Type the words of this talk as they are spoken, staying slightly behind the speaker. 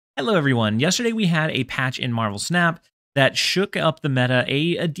Hello everyone. Yesterday we had a patch in Marvel Snap that shook up the meta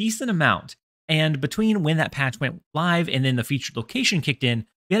a decent amount. And between when that patch went live and then the featured location kicked in,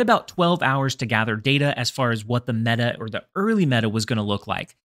 we had about 12 hours to gather data as far as what the meta or the early meta was going to look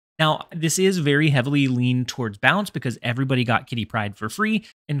like. Now, this is very heavily leaned towards bounce because everybody got Kitty Pryde for free,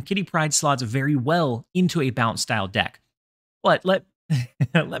 and Kitty Pryde slots very well into a bounce style deck. But let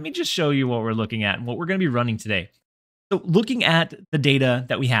me just show you what we're looking at and what we're going to be running today. So looking at the data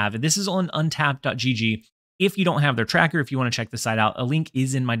that we have, and this is on untapped.gg. If you don't have their tracker, if you want to check the site out, a link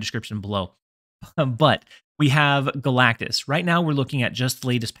is in my description below. But we have Galactus. Right now, we're looking at just the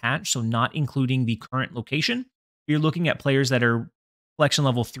latest patch, so not including the current location. You're looking at players that are collection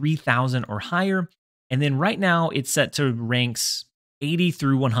level 3000 or higher. And then right now, it's set to ranks 80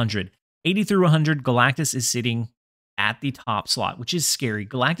 through 100. 80 through 100, Galactus is sitting at the top slot, which is scary.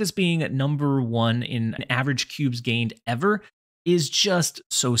 Galactus being at number 1 in average cubes gained ever is just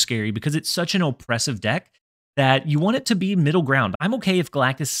so scary because it's such an oppressive deck that you want it to be middle ground. I'm okay if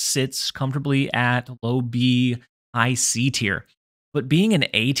Galactus sits comfortably at low B, high C tier, but being an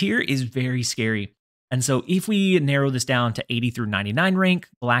A tier is very scary. And so if we narrow this down to 80 through 99 rank,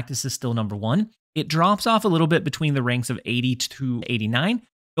 Galactus is still number 1. It drops off a little bit between the ranks of 80 to 89,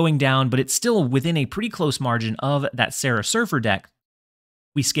 going down, but it's still within a pretty close margin of that Sarah Surfer deck.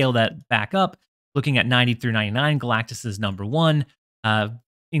 We scale that back up, looking at 90 through 99, Galactus is number 1,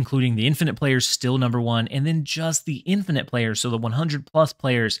 including the Infinite players, still number 1, and then just the Infinite players, so the 100 plus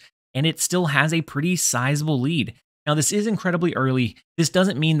players, and it still has a pretty sizable lead. Now, this is incredibly early. This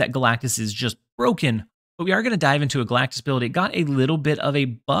doesn't mean that Galactus is just broken, but we are going to dive into a Galactus build. It got a little bit of a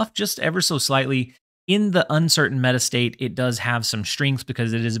buff, just ever so slightly. In the uncertain meta state, it does have some strengths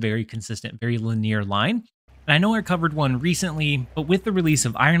because it is a very consistent, very linear line. And I know I covered one recently, but with the release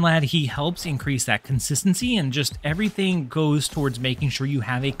of Iron Lad, he helps increase that consistency, and just everything goes towards making sure you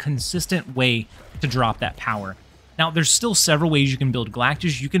have a consistent way to drop that power. Now, there's still several ways you can build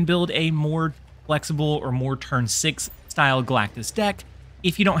Galactus. You can build a more flexible or more turn 6 style Galactus deck.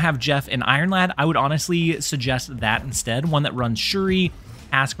 If you don't have Jeff and Iron Lad, I would honestly suggest that instead, one that runs Shuri,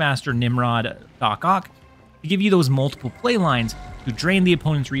 Taskmaster, Nimrod, Doc Ock, to give you those multiple play lines to drain the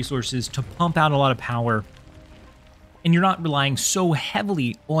opponent's resources, to pump out a lot of power, and you're not relying so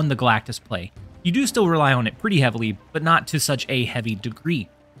heavily on the Galactus play. You do still rely on it pretty heavily, but not to such a heavy degree.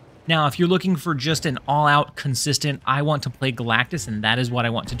 Now, if you're looking for just an all-out, consistent, I want to play Galactus, and that is what I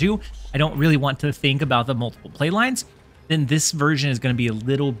want to do, I don't really want to think about the multiple play lines, then this version is going to be a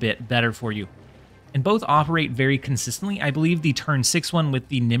little bit better for you. And both operate very consistently. I believe the turn 6 one with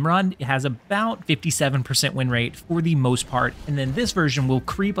the Nimrod has about 57% win rate for the most part, and then this version will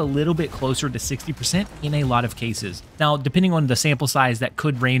creep a little bit closer to 60% in a lot of cases. Now, depending on the sample size, that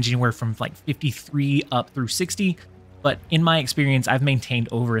could range anywhere from like 53 up through 60, but in my experience, I've maintained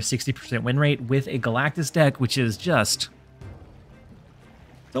over a 60% win rate with a Galactus deck, which is just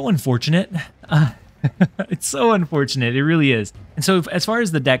so unfortunate. It's so unfortunate, it really is. And so as far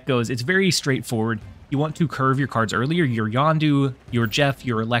as the deck goes, it's very straightforward. You want to curve your cards earlier, your Yondu, your Jeff,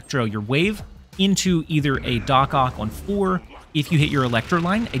 your Electro, your Wave, into either a Doc Ock on 4. If you hit your Electro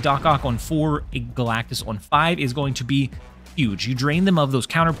line, a Doc Ock on 4, a Galactus on 5 is going to be huge. You drain them of those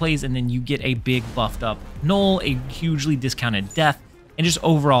counterplays, and then you get a big buffed up Null, a hugely discounted Death, and just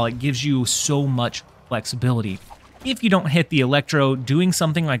overall, it gives you so much flexibility. If you don't hit the Electro, doing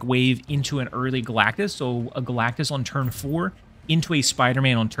something like Wave into an early Galactus, so a Galactus on turn 4 into a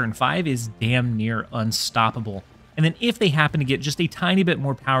Spider-Man on turn 5 is damn near unstoppable. And then if they happen to get just a tiny bit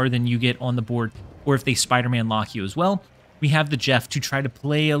more power than you get on the board, or if they Spider-Man lock you as well, we have the Jeff to try to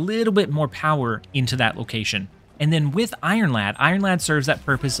play a little bit more power into that location. And then with Iron Lad serves that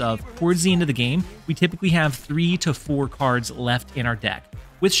purpose of, towards the end of the game, we typically have 3 to 4 cards left in our deck.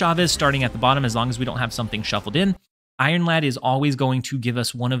 With Chavez starting at the bottom, as long as we don't have something shuffled in, Iron Lad is always going to give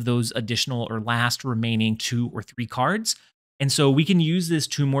us one of those additional or last remaining 2 or 3 cards. And so we can use this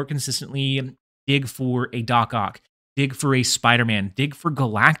to more consistently dig for a Doc Ock, dig for a Spider-Man, dig for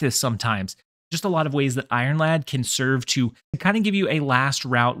Galactus sometimes. Just a lot of ways that Iron Lad can serve to kind of give you a last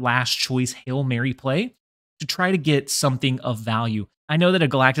route, last choice Hail Mary play to try to get something of value. I know that a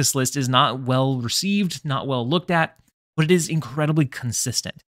Galactus list is not well received, not well looked at, but it is incredibly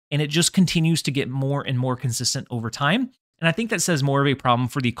consistent. And it just continues to get more and more consistent over time. And I think that says more of a problem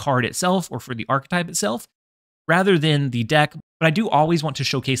for the card itself or for the archetype itself, rather than the deck. But I do always want to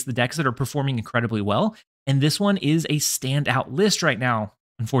showcase the decks that are performing incredibly well. And this one is a standout list right now,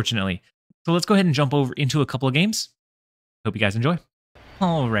 unfortunately. So let's go ahead and jump over into a couple of games. Hope you guys enjoy.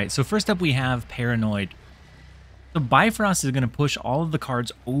 All right, so first up we have Paranoid. So Bifrost is going to push all of the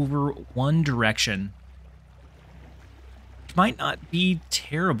cards over one direction. which might not be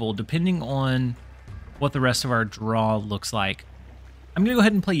terrible depending on what the rest of our draw looks like. I'm going to go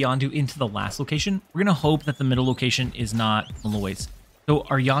ahead and play Yondu into the last location. We're going to hope that the middle location is not Malloy's. So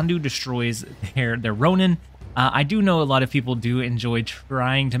our Yondu destroys their Ronin. I do know a lot of people do enjoy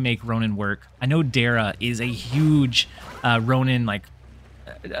trying to make Ronin work. I know Dara is a huge Ronin, like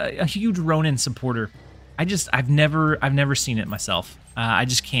a huge Ronin supporter. I've never seen it myself. I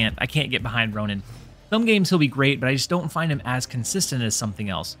can't get behind Ronin. Some games he'll be great, but I just don't find him as consistent as something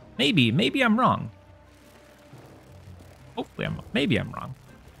else. Maybe I'm wrong. Hopefully maybe I'm wrong.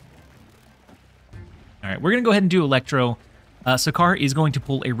 All right, we're gonna go ahead and do Electro. Sakaar is going to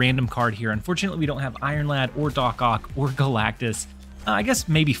pull a random card here. Unfortunately, we don't have Iron Lad or Doc Ock or Galactus. I guess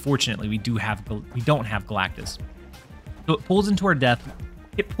maybe fortunately we don't have Galactus. So it pulls into our death.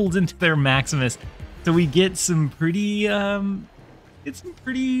 It pulls into their Maximus. So we get some pretty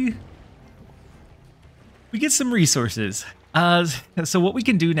we get some resources. So what we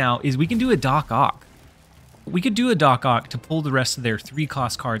can do now is we can do a Doc Ock. We could do a Doc Ock to pull the rest of their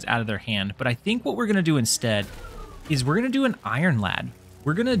 3-cost cards out of their hand, but I think what we're going to do instead is we're going to do an Iron Lad.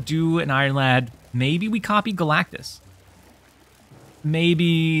 We're going to do an Iron Lad. Maybe we copy Galactus.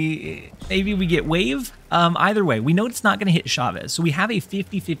 Maybe we get Wave. Either way, we know it's not going to hit Chavez, so we have a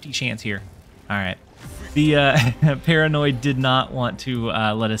 50-50 chance here. All right. The Paranoid did not want to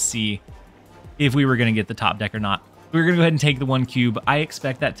let us see if we were going to get the top deck or not. We're going to go ahead and take the 1 cube. I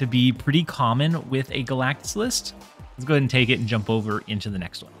expect that to be pretty common with a Galactus list. Let's go ahead and take it and jump over into the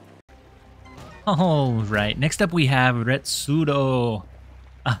next one. All right, next up we have Retsudo.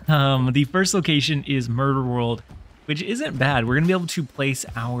 The first location is Murder World, which isn't bad. We're going to be able to place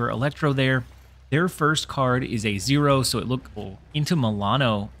our Electro there. Their first card is a 0, so it looked into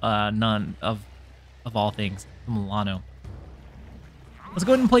Milano, none of all things, Milano. Let's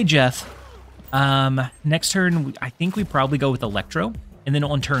go ahead and play Jeff. Next turn, I think we probably go with Electro. And then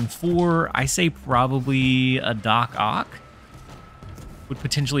on turn 4, I say probably a Doc Ock would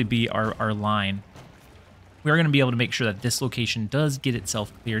potentially be our line. We are going to be able to make sure that this location does get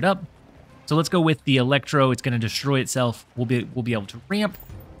itself cleared up. So let's go with the Electro. It's going to destroy itself. We'll be able to ramp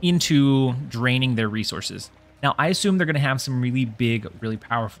into draining their resources. Now, I assume they're going to have some really big, really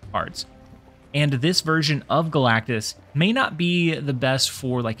powerful cards. And this version of Galactus may not be the best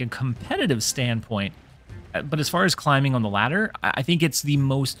for like a competitive standpoint, but as far as climbing on the ladder, I think it's the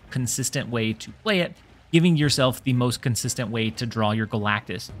most consistent way to play it, giving yourself the most consistent way to draw your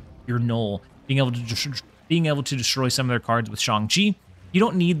Galactus, your Null, being able to destroy some of their cards with Shang-Chi. You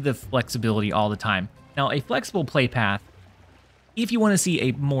don't need the flexibility all the time. Now, a flexible play path, if you want to see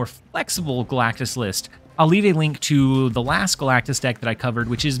a more flexible Galactus list, I'll leave a link to the last Galactus deck that I covered,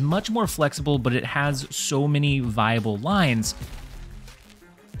 which is much more flexible, but it has so many viable lines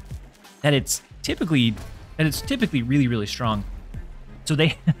that it's typically really, really strong. So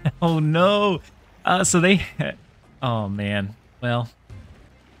they, oh no, oh man, well,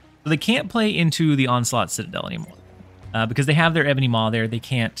 so they can't play into the Onslaught Citadel anymore because they have their Ebony Maw there. They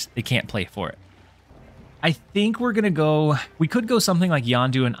can't play for it. I think we're going to go, we could go something like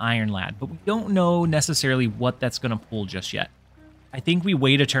Yondu and Iron Lad, but we don't know necessarily what that's going to pull just yet. I think we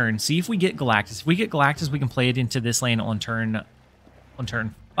wait a turn, see if we get Galactus. If we get Galactus, we can play it into this lane on turn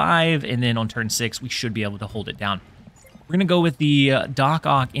 5, and then on turn 6, we should be able to hold it down. We're going to go with the Doc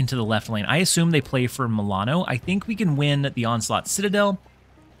Ock into the left lane. I assume they play for Milano. I think we can win the Onslaught Citadel,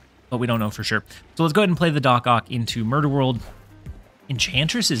 but we don't know for sure. So let's go ahead and play the Doc Ock into Murder World.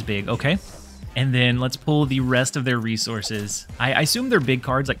 Enchantress is big, okay. And then let's pull the rest of their resources. I assume they're big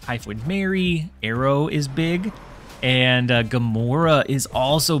cards like Typhoid Mary, Arrow is big, and Gamora is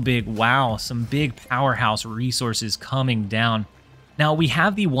also big. Wow, some big powerhouse resources coming down. Now we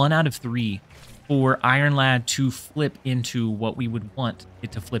have the 1 out of 3 for Iron Lad to flip into what we would want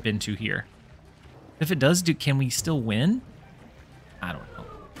it to flip into here. If it does, can we still win? I don't know.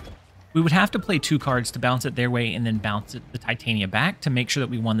 We would have to play 2 cards to bounce it their way and then bounce the Titania back to make sure that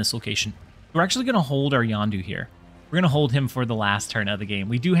we won this location. We're actually going to hold our Yondu here. We're going to hold him for the last turn of the game.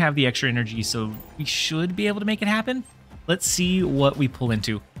 We do have the extra energy, so we should be able to make it happen. Let's see what we pull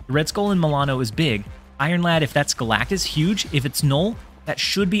into. The Red Skull in Milano is big. Iron Lad, if that's Galactus, huge. If it's Null, that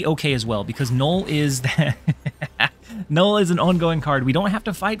should be okay as well, because Null is Null is an ongoing card. We don't have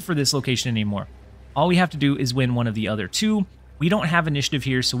to fight for this location anymore. All we have to do is win one of the other 2. We don't have initiative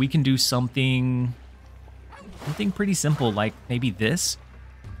here, so we can do something pretty simple, like maybe this.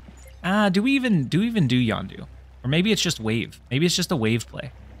 Do we even do Yondu? Or maybe it's just Wave. Maybe it's just a Wave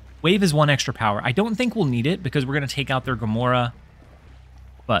play. Wave is 1 extra power. I don't think we'll need it because we're going to take out their Gamora.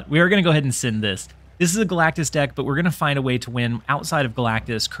 But we are going to go ahead and send this. This is a Galactus deck, but we're going to find a way to win outside of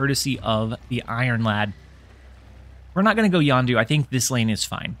Galactus, courtesy of the Iron Lad. we're not going to go Yondu. I think this lane is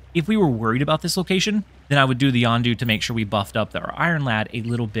fine. If we were worried about this location, then I would do the Yondu to make sure we buffed up our Iron Lad a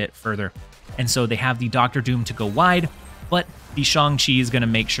little bit further. And so they have the Doctor Doom to go wide, but the Shang-Chi is going to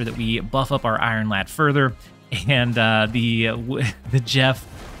make sure that we buff up our Iron Lad further. And the Jeff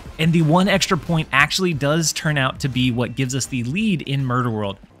and the one extra point actually does turn out to be what gives us the lead in Murder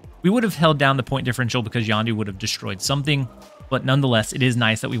World. We would have held down the point differential because Yondu would have destroyed something, but nonetheless, it is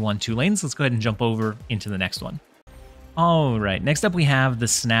nice that we won 2 lanes. Let's go ahead and jump over into the next one. All right, next up we have the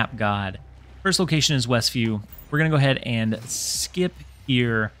Snap God. First location is Westview. We're going to go ahead and skip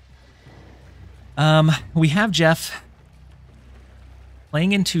here. We have Jeff.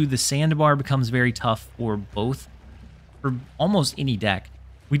 Playing into the Sandbar becomes very tough for almost any deck.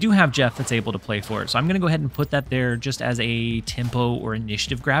 We do have Jeff that's able to play for it, so I'm going to go ahead and put that there just as a tempo or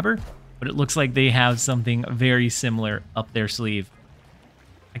initiative grabber, but it looks like they have something very similar up their sleeve.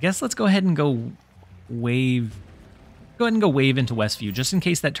 I guess let's go ahead and go wave. Go ahead and go wave into Westview, just in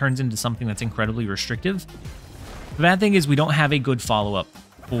case that turns into something that's incredibly restrictive. The bad thing is we don't have a good follow-up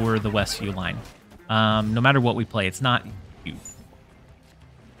for the Westview line. No matter what we play, it's not huge.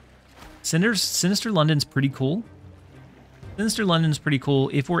 Sinister London's pretty cool. Sinister London's pretty cool.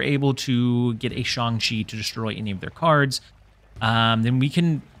 If we're able to get a Shang-Chi to destroy any of their cards, then we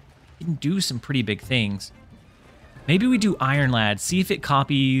can do some pretty big things. Maybe we do Iron Lad, see if it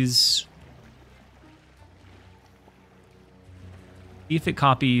copies... See if it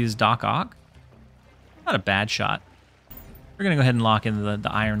copies Doc Ock. Not a bad shot. We're going to go ahead and lock in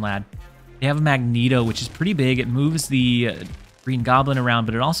the Iron Lad. They have a Magneto, which is pretty big. It moves the Green Goblin around,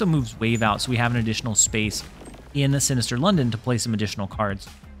 but it also moves Wave out, so we have an additional space in Sinister London to play some additional cards.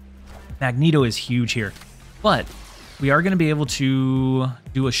 Magneto is huge here, but we are going to be able to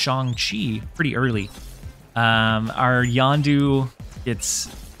do a Shang-Chi pretty early. Our Yondu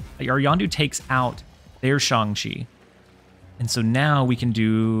takes out their Shang-Chi. And so now we can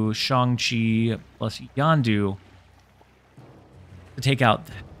do Shang-Chi plus Yondu to take out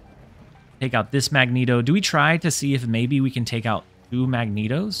this Magneto. Do we try to see if maybe we can take out 2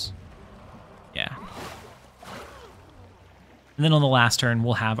 Magnetos? Yeah. And then on the last turn,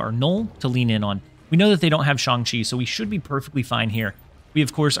 we'll have our Null to lean in on. We know that they don't have Shang-Chi, so we should be perfectly fine here. We,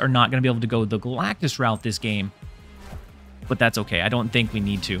 of course, are not going to be able to go the Galactus route this game, but that's okay. I don't think we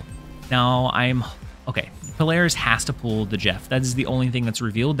need to. Now, okay, Polaris has to pull the Jeff. That is the only thing that's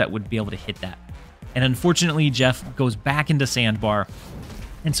revealed that would be able to hit that. And unfortunately, Jeff goes back into Sandbar,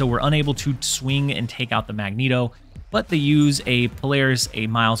 and so we're unable to swing and take out the Magneto, but they use a Polaris, a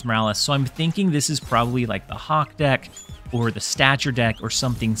Miles Morales, so I'm thinking this is probably like the Hawk deck or the Stature deck or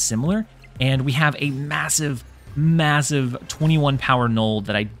something similar, and we have a massive 21 power Null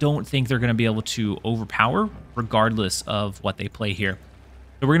that I don't think they're going to be able to overpower regardless of what they play here.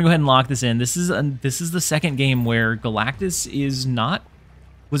 So we're going to go ahead and lock this in. This is the second game where Galactus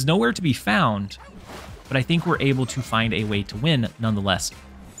was nowhere to be found, but I think we're able to find a way to win nonetheless.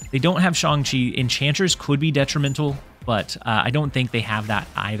 They don't have Shang-Chi. Enchanters could be detrimental, but I don't think they have that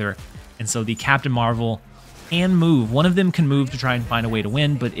either. And so the Captain Marvel can move. One of them can move to try and find a way to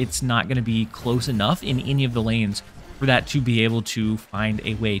win, but it's not going to be close enough in any of the lanes for that to be able to find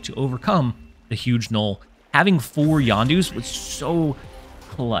a way to overcome the huge Null. Having 4 Yondus was so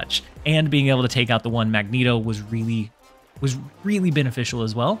clutch, and being able to take out the one Magneto was really beneficial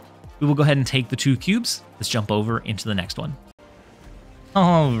as well. We will go ahead and take the 2 cubes. Let's jump over into the next one.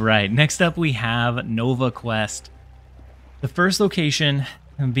 All right, next up we have Nova Quest. The first location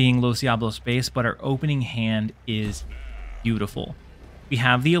being Los Diablos base, but our opening hand is beautiful. We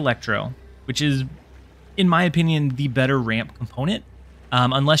have the Electro, which is, in my opinion, the better ramp component,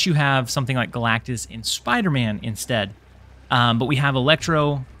 unless you have something like Galactus and Spider-Man instead. But we have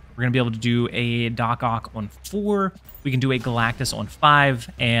Electro. We're going to be able to do a Doc Ock on 4. We can do a Galactus on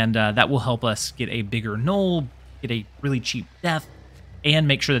 5, and that will help us get a bigger Null, get a really cheap death, and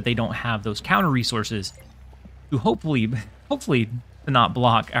make sure that they don't have those counter resources to hopefully to not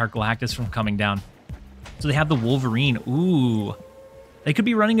block our Galactus from coming down. So they have the Wolverine. Ooh. They could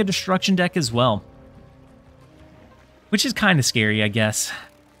be running a destruction deck as well, which is kind of scary, I guess.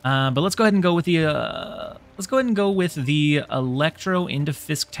 But let's go ahead and go with the Electro into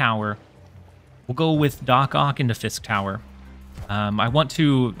Fisk Tower. We'll go with Doc Ock into Fisk Tower. I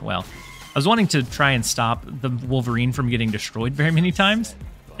was wanting to try and stop the Wolverine from getting destroyed very many times.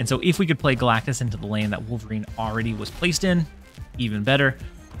 And so if we could play Galactus into the lane that Wolverine already was placed in, even better.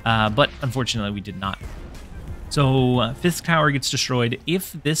 But unfortunately, we did not. So Fisk Tower gets destroyed.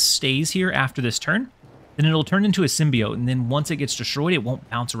 If this stays here after this turn, then it'll turn into a symbiote. And then once it gets destroyed, it won't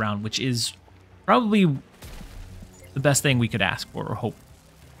bounce around, which is probably the best thing we could ask for or hope.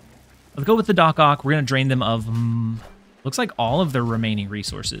 let's go with the Doc Ock. We're going to drain them of, looks like all of their remaining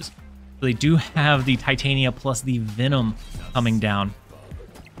resources. So they do have the Titania plus the Venom coming down,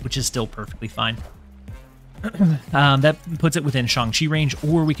 which is still perfectly fine. That puts it within Shang-Chi range,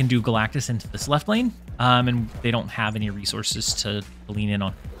 or we can do Galactus into this left lane, and they don't have any resources to lean in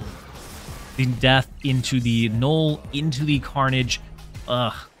on. The death into the Null, into the Carnage.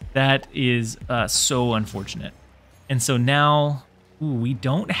 Ugh, that is so unfortunate. And so now, ooh, we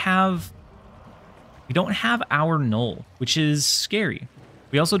don't have our Null, which is scary.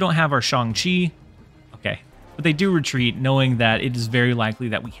 We also don't have our Shang-Chi. Okay, but they do retreat, knowing that it is very likely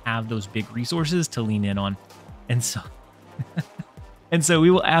that we have those big resources to lean in on. And so, and so we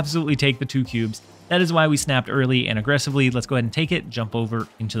will absolutely take the 2 cubes. That is why we snapped early and aggressively. Let's go ahead and take it, jump over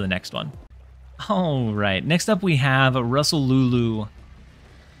into the next one. All right, next up we have Russell Lulu,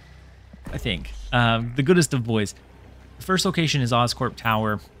 I think. The goodest of boys. The first location is Oscorp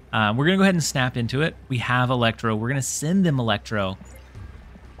Tower. We're going to go ahead and snap into it. We have Electro. We're going to send them Electro.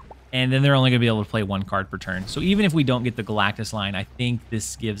 And then they're only going to be able to play 1 card per turn. So even if we don't get the Galactus line, I think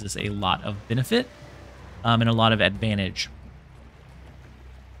this gives us a lot of benefit and a lot of advantage.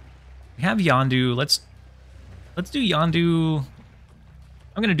 We have Yondu. Let's do Yondu.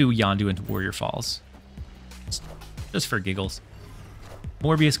 I'm going to do Yondu into Warrior Falls. Just for giggles.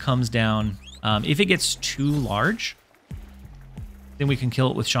 Morbius comes down. If it gets too large, then we can kill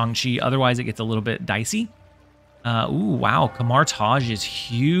it with Shang-Chi. Otherwise, it gets a little bit dicey. Ooh, wow. Kamar Taj is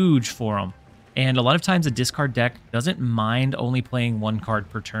huge for him. And a lot of times a discard deck doesn't mind only playing 1 card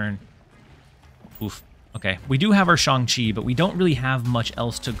per turn. Oof. Okay. We do have our Shang-Chi, but we don't really have much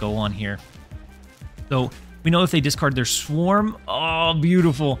else to go on here. So we know if they discard their Swarm, oh,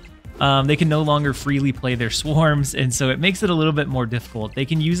 beautiful. They can no longer freely play their Swarms, and so it makes it a little bit more difficult. They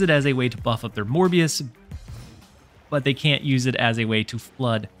can use it as a way to buff up their Morbius, but they can't use it as a way to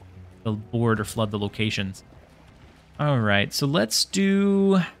flood the board or flood the locations. All right, so let's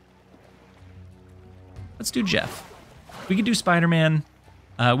do Jeff. We could do Spider-Man.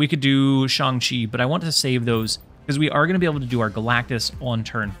 We could do Shang-Chi, but I want to save those because we are going to be able to do our Galactus on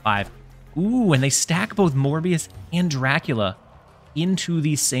turn 5. Ooh, and they stack both Morbius and Dracula into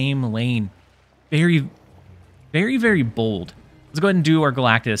the same lane. Very, very, very bold. Let's go ahead and do our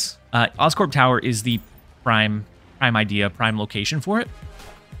Galactus. Oscorp Tower is the prime idea, prime location for it.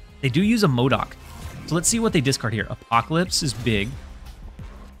 They do use a MODOK. So let's see what they discard here. Apocalypse is big.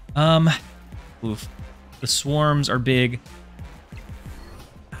 Oof. The Swarms are big.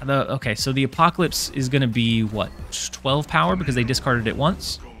 Okay, so the Apocalypse is going to be, what, 12 power because they discarded it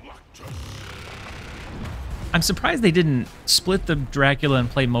once? I'm surprised they didn't split the Dracula and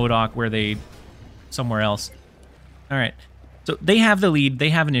play MODOK where they... somewhere else. All right. So they have the lead.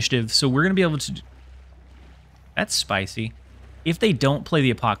 They have initiative. So we're going to be able to... That's spicy. If they don't play the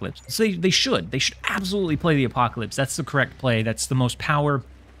Apocalypse. So they should. They should absolutely play the Apocalypse. That's the correct play. That's the most power.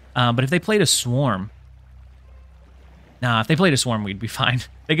 But if they played a Swarm... Nah, if they played a Swarm, we'd be fine.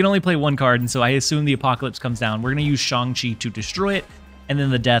 They can only play 1 card, and so I assume the Apocalypse comes down. We're going to use Shang-Chi to destroy it, and then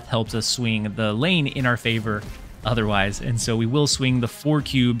the death helps us swing the lane in our favor otherwise. And so we will swing the 4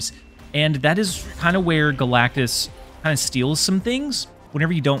 cubes, and that is kind of where Galactus kind of steals some things.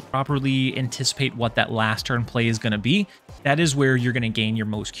 Whenever you don't properly anticipate what that last turn play is going to be, that is where you're going to gain your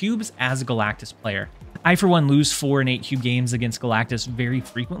most cubes as a Galactus player. I, for one, lose 4 and 8 cube games against Galactus very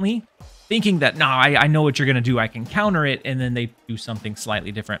frequently, thinking that, nah, I know what you're going to do, I can counter it, and then they do something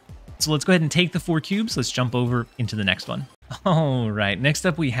slightly different. So let's go ahead and take the 4 cubes. Let's jump over into the next one. All right, next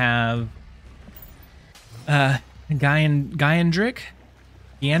up we have Gayandric.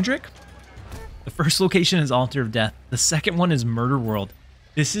 The first location is Altar of Death. The second one is Murder World.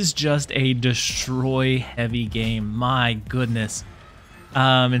 This is just a destroy-heavy game. My goodness.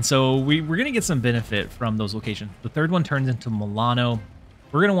 And so we're going to get some benefit from those locations. The third one turns into Milano.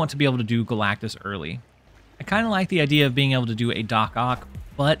 We're going to want to be able to do Galactus early. I kind of like the idea of being able to do a Doc Ock,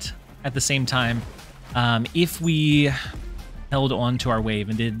 but at the same time, if we held on to our wave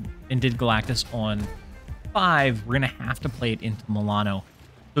and did Galactus on 5, we're going to have to play it into Milano.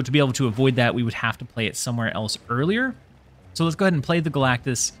 So to be able to avoid that, we would have to play it somewhere else earlier. So let's go ahead and play the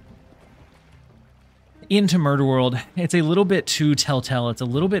Galactus into Murder World. It's a little bit too telltale. It's a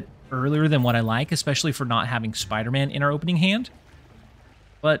little bit earlier than what I like, especially for not having Spider-Man in our opening hand.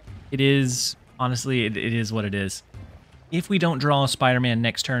 But it is, honestly, it is what it is. If we don't draw Spider-Man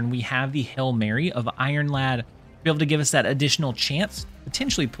next turn, we have the Hail Mary of Iron Lad to be able to give us that additional chance to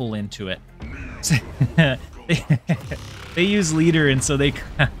potentially pull into it. They use Leader, and so they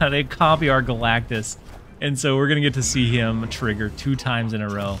copy our Galactus. And so we're going to get to see him trigger 2 times in a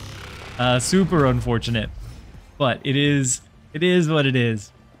row. Super unfortunate. But it is what it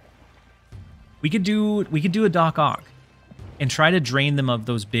is. We could do a Doc Ock and try to drain them of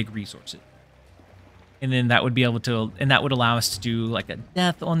those big resources. And then that would be able to, and that would allow us to do like a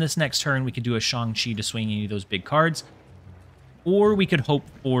death on this next turn. We could do a Shang-Chi to swing any of those big cards. Or we could hope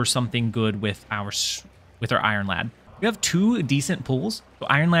for something good with our Iron Lad. We have 2 decent pulls. So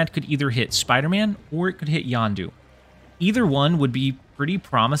Iron Lad could either hit Spider-Man or it could hit Yondu. Either one would be pretty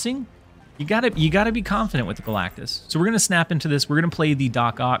promising. You gotta be confident with the Galactus. So we're gonna snap into this. We're gonna play the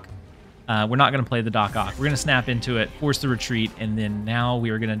Doc Ock. We're not going to play the Doc Ock. We're going to snap into it, force the retreat, and then now we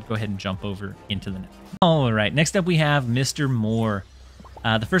are going to go ahead and jump over into the net. All right, next up we have Mr. Moore.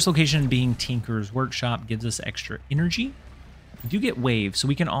 The first location being Tinker's Workshop gives us extra energy. We do get waves, so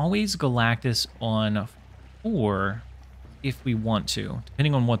we can always Galactus on 4 if we want to,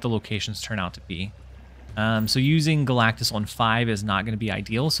 depending on what the locations turn out to be. So using Galactus on 5 is not going to be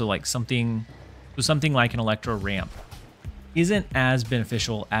ideal, so like something like an Electro Ramp isn't as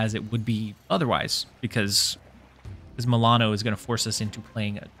beneficial as it would be otherwise, because Milano is going to force us into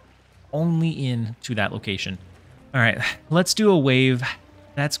playing only into that location. All right, let's do a wave.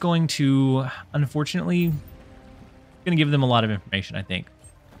 That's going to, unfortunately, going to give them a lot of information, I think.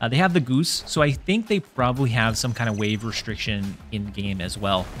 They have the Goose, so I think they probably have some kind of wave restriction in-game as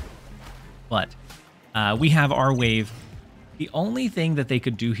well. But we have our wave. The only thing that they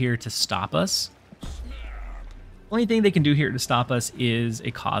could do here to stop us is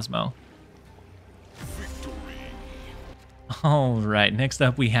a Cosmo. All right, next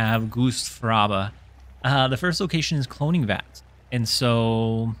up we have Goose Fraba. The first location is Cloning Vats, and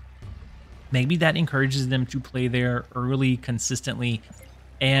so maybe that encourages them to play there early, consistently,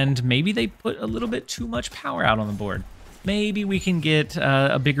 and maybe they put a little bit too much power out on the board. Maybe we can get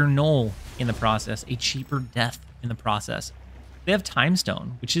a bigger null in the process, a cheaper death in the process. They have Time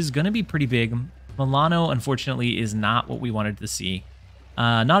Stone, which is going to be pretty big. Milano, unfortunately, is not what we wanted to see.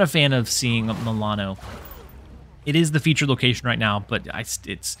 Not a fan of seeing Milano. It is the featured location right now, but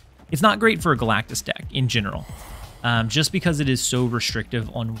it's not great for a Galactus deck in general. Just because it is so restrictive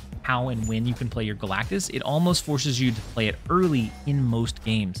on how and when you can play your Galactus, it almost forces you to play it early in most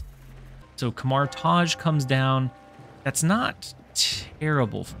games. So Kamar Taj comes down. That's not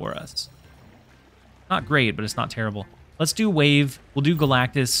terrible for us. Not great, but it's not terrible. Let's do Wave. We'll do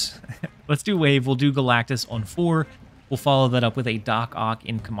Galactus. Let's do Wave. We'll do Galactus on 4. We'll follow that up with a Doc Ock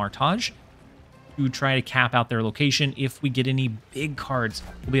in Kamar Taj to try to cap out their location. If we get any big cards,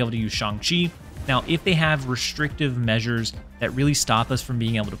 we'll be able to use Shang-Chi. Now, if they have restrictive measures that really stop us from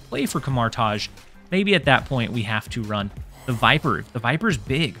being able to play for Kamar Taj, maybe at that point we have to run the Viper. The Viper's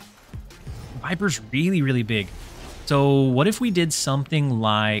big. The Viper's really, really big. So what if we did something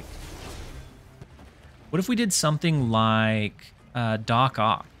like... Doc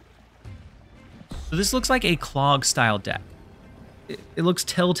Ock? So this looks like a Clog style deck. It looks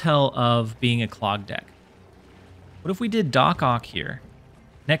telltale of being a Clog deck. What if we did Doc Ock here?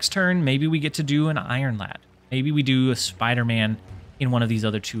 Next turn, maybe we get to do an Iron Lad. Maybe we do a Spider-Man in one of these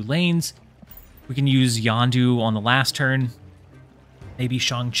other 2 lanes. We can use Yondu on the last turn. Maybe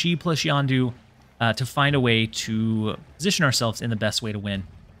Shang-Chi plus Yondu to find a way to position ourselves in the best way to win.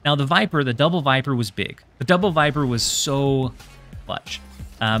 Now, the Viper, the double Viper was big. The double Viper was so clutch,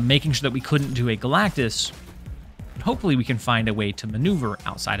 making sure that we couldn't do a Galactus. But hopefully, we can find a way to maneuver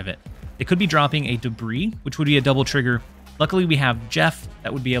outside of it. They could be dropping a Debris, which would be a double trigger. Luckily, we have Jeff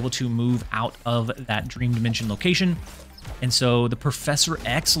that would be able to move out of that Dream Dimension location. And so the Professor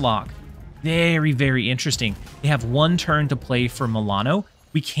X lock, very, very interesting. They have 1 turn to play for Milano.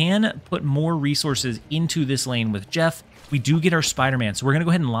 We can put more resources into this lane with Jeff. We do get our Spider-Man, so we're going to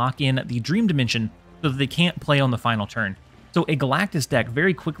go ahead and lock in the Dream Dimension so that they can't play on the final turn. So a Galactus deck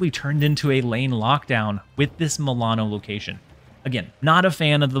very quickly turned into a lane lockdown with this Milano location. Again, not a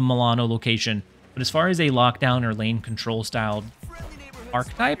fan of the Milano location, but as far as a lockdown or lane control style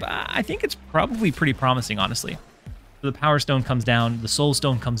archetype, I think it's probably pretty promising, honestly. So the Power Stone comes down, the Soul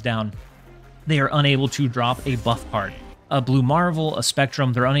Stone comes down. They are unable to drop a buff card. A Blue Marvel, a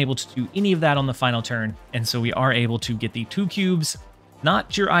Spectrum, they're unable to do any of that on the final turn, and so we are able to get the 2 cubes.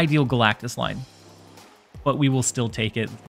 Not your ideal Galactus line, but we will still take it.